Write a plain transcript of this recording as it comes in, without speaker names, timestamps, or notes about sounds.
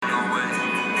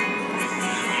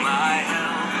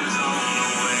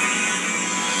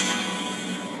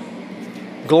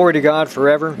Glory to God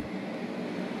forever.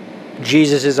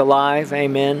 Jesus is alive.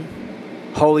 Amen.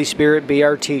 Holy Spirit, be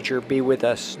our teacher. Be with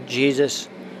us. Jesus,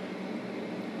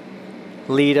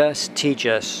 lead us, teach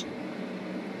us.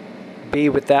 Be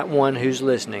with that one who's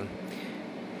listening.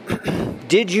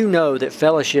 Did you know that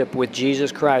fellowship with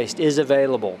Jesus Christ is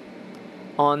available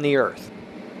on the earth?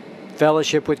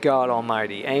 Fellowship with God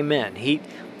Almighty. Amen.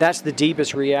 That's the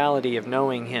deepest reality of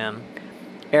knowing Him.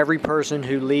 Every person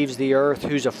who leaves the earth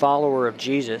who's a follower of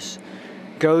Jesus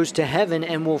goes to heaven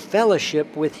and will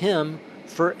fellowship with Him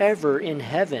forever in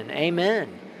heaven. Amen.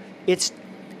 It's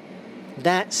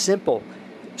that simple.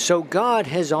 So God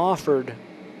has offered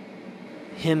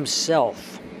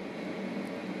Himself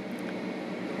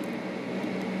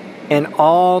and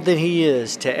all that He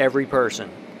is to every person.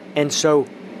 And so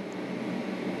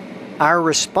our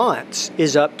response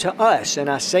is up to us. And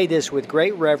I say this with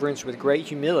great reverence, with great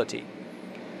humility.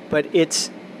 But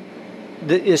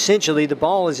essentially the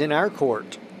ball is in our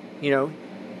court.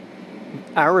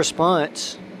 Our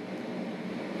response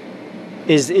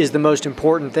is the most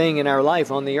important thing in our life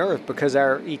on the earth because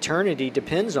our eternity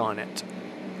depends on it.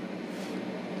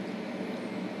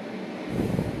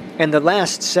 And the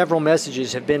last several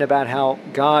messages have been about how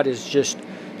God is just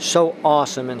so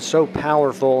awesome and so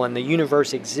powerful, and the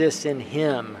universe exists in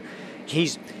Him.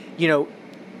 He's,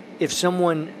 if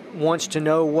someone wants to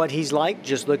know what He's like,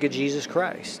 just look at Jesus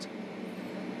Christ.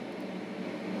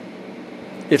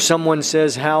 If someone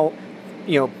says how,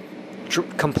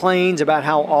 complains about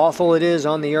how awful it is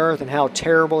on the earth and how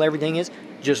terrible everything is,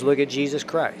 just look at Jesus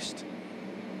Christ.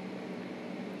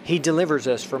 He delivers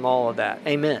us from all of that.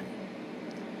 Amen.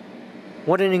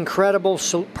 What an incredible,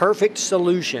 perfect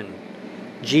solution.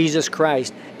 Jesus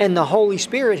Christ and the Holy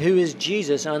Spirit, who is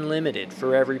Jesus unlimited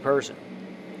for every person.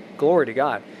 Glory to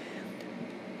God.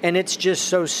 And it's just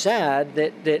so sad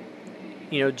that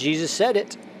Jesus said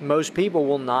it. Most people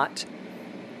will not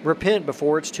repent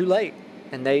before it's too late.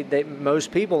 And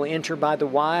most people enter by the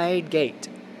wide gate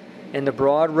and the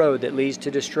broad road that leads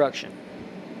to destruction.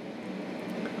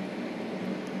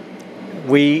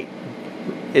 He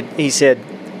said,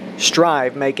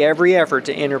 strive, make every effort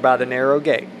to enter by the narrow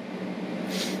gate.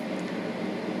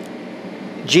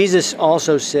 Jesus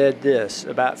also said this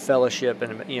about fellowship,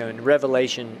 and in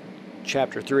Revelation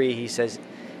chapter 3, He says,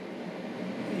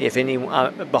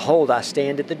 behold, I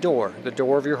stand at the door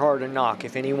of your heart and knock.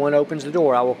 If anyone opens the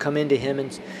door, I will come into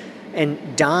him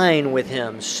and dine with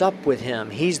him, sup with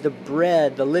him. He's the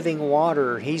bread, the living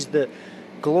water. He's the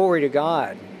glory to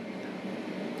God.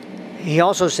 He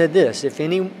also said this, He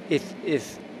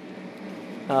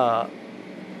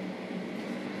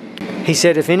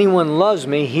said, if anyone loves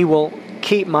me, he will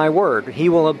keep my word. He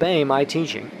will obey my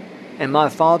teaching. And my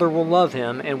Father will love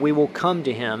him, and we will come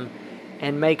to him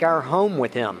and make our home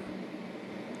with him.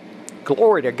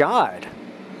 Glory to God.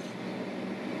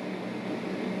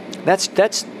 That's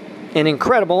an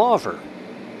incredible offer.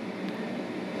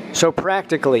 So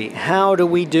practically, how do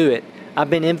we do it?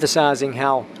 I've been emphasizing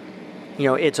how,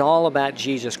 it's all about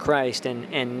Jesus Christ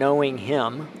and knowing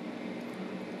Him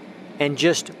and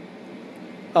just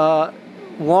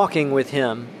walking with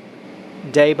Him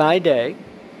day by day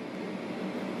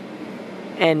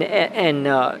and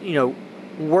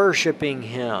worshiping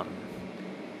Him,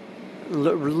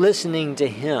 listening to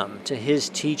Him, to His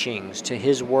teachings, to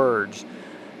His words,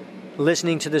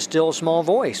 listening to the still small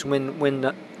voice when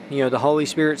the Holy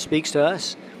Spirit speaks to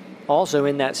us. Also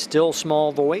in that still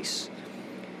small voice,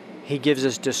 He gives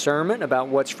us discernment about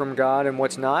what's from God and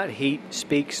what's not. He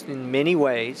speaks in many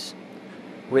ways.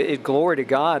 Glory to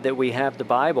God that we have the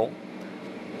Bible.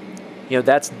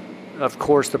 That's, of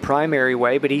course, the primary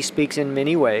way, but He speaks in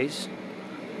many ways.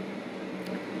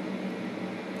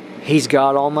 He's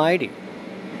God Almighty.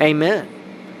 Amen.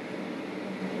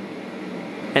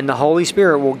 And the Holy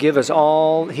Spirit will give us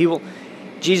all.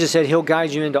 Jesus said He'll guide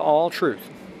you into all truth.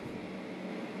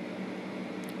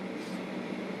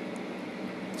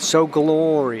 So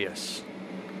glorious.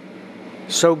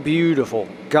 So beautiful.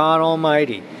 God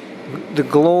Almighty. The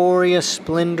glorious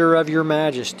splendor of your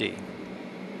majesty.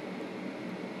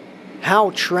 How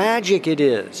tragic it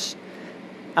is.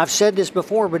 I've said this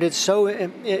before, but it's so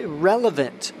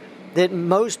relevant that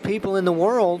most people in the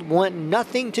world want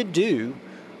nothing to do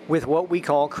with what we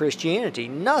call Christianity.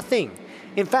 Nothing.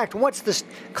 In fact, what's the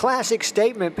classic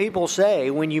statement people say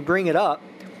when you bring it up?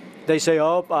 They say,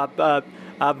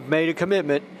 I've made a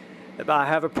commitment. I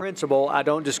have a principle. I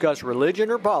don't discuss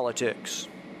religion or politics.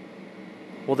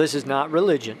 Well, this is not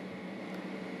religion.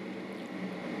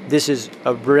 This is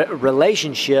a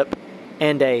relationship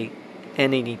and an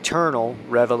eternal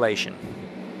revelation.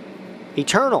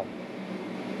 Eternal.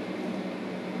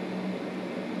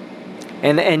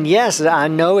 And yes, I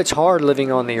know it's hard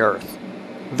living on the earth.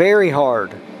 Very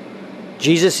hard.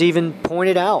 Jesus even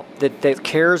pointed out that the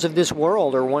cares of this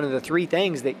world are one of the three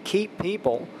things that keep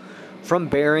people from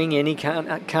bearing any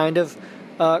kind of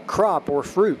crop or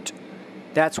fruit.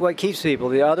 That's what keeps people.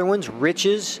 The other ones,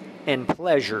 riches and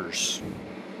pleasures.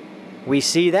 We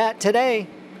see that today.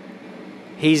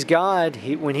 He's God.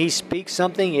 When He speaks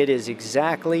something, it is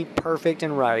exactly perfect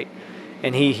and right.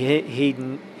 And He hit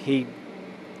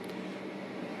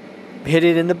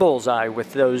it in the bullseye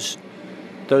with those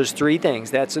three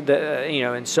things. That's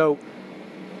and so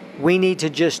we need to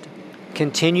just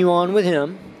continue on with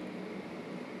Him.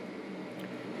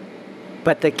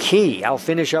 But the key, I'll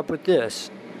finish up with this.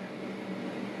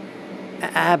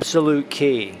 Absolute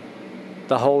key,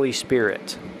 the Holy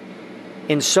Spirit.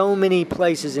 In so many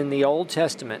places in the Old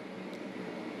Testament,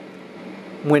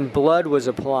 when blood was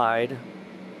applied,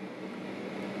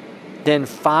 then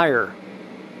fire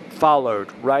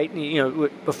followed, right?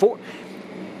 Before.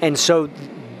 And so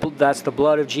that's the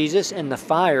blood of Jesus, and the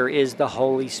fire is the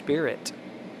Holy Spirit,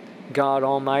 God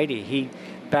Almighty.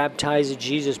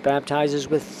 Jesus baptizes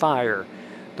with fire.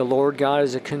 The Lord God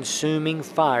is a consuming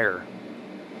fire.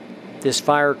 This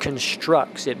fire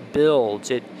constructs, it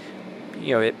builds, it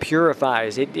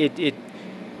purifies, it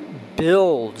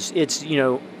builds. It's,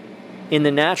 in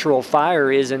the natural,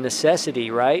 fire is a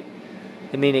necessity, right?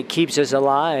 I mean, it keeps us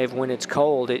alive when it's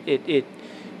cold.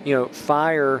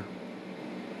 Fire,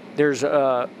 there's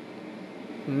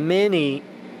many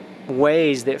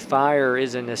ways that fire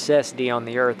is a necessity on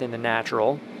the earth in the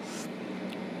natural.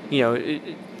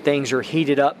 Things are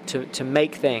heated up to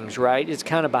make things, right? It's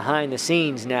kind of behind the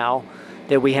scenes now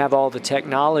that we have all the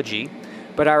technology.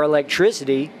 But our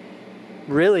electricity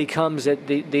really comes at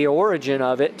the origin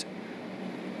of it.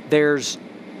 There's,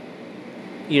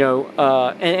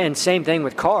 and same thing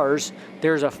with cars.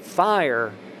 There's a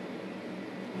fire,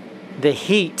 the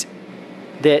heat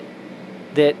that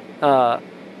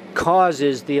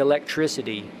causes the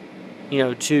electricity,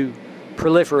 to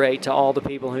proliferate to all the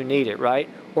people who need it, right?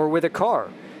 Or with a car.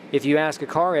 If you ask a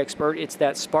car expert, it's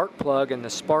that spark plug and the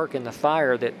spark and the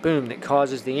fire that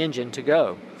causes the engine to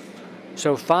go.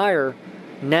 So fire,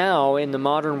 now in the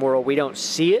modern world, we don't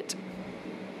see it,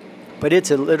 but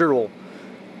it's a literal,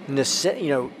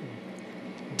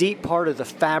 deep part of the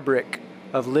fabric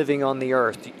of living on the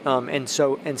earth. And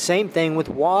same thing with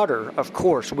water. Of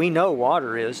course, we know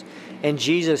water is, and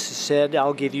Jesus said,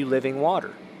 "I'll give you living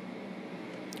water."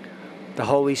 The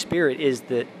Holy Spirit is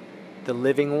the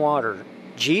living water.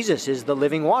 Jesus is the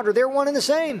living water. They're one and the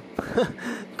same.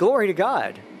 Glory to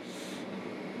God.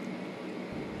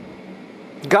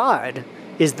 God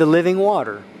is the living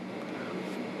water.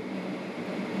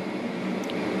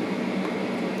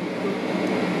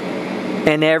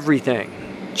 And everything.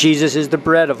 Jesus is the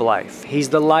bread of life. He's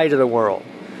the light of the world.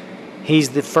 He's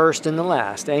the first and the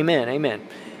last. Amen. Amen.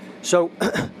 So,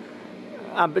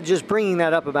 I'm just bringing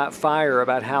that up about fire,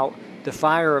 about how the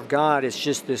fire of God is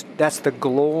just this, that's the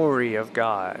glory of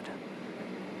God.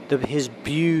 His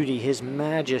beauty, His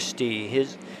majesty,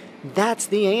 that's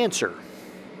the answer.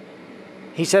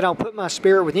 He said, "I'll put my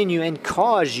spirit within you and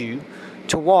cause you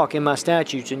to walk in my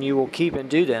statutes, and you will keep and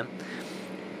do them."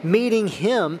 Meeting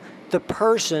Him, the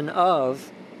person of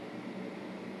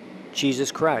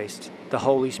Jesus Christ, the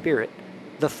Holy Spirit,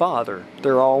 the Father.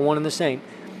 They're all one and the same.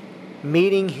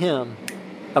 Meeting Him,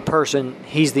 a person,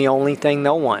 He's the only thing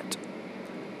they'll want.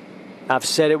 I've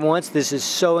said it once, this is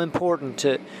so important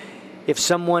if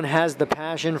someone has the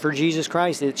passion for Jesus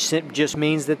Christ, it just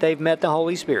means that they've met the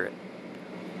Holy Spirit.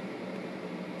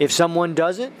 If someone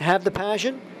doesn't have the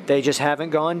passion, they just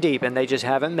haven't gone deep and they just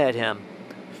haven't met Him.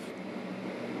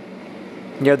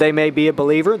 They may be a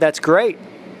believer, that's great.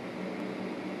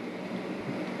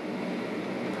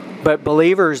 But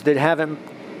believers that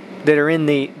are in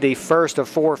the first of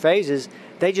 4 phases,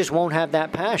 they just won't have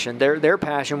that passion. Their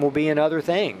passion will be in other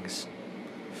things.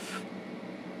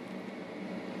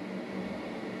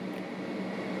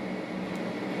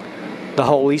 The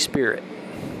Holy Spirit.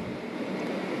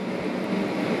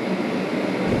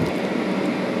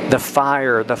 The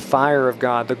fire of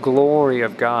God, the glory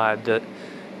of God.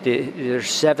 There's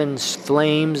 7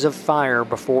 flames of fire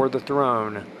before the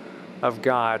throne of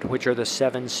God, which are the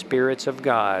 7 spirits of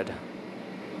God.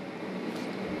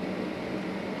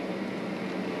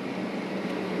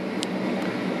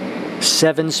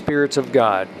 Seven spirits of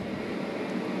God.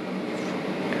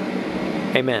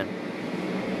 Amen.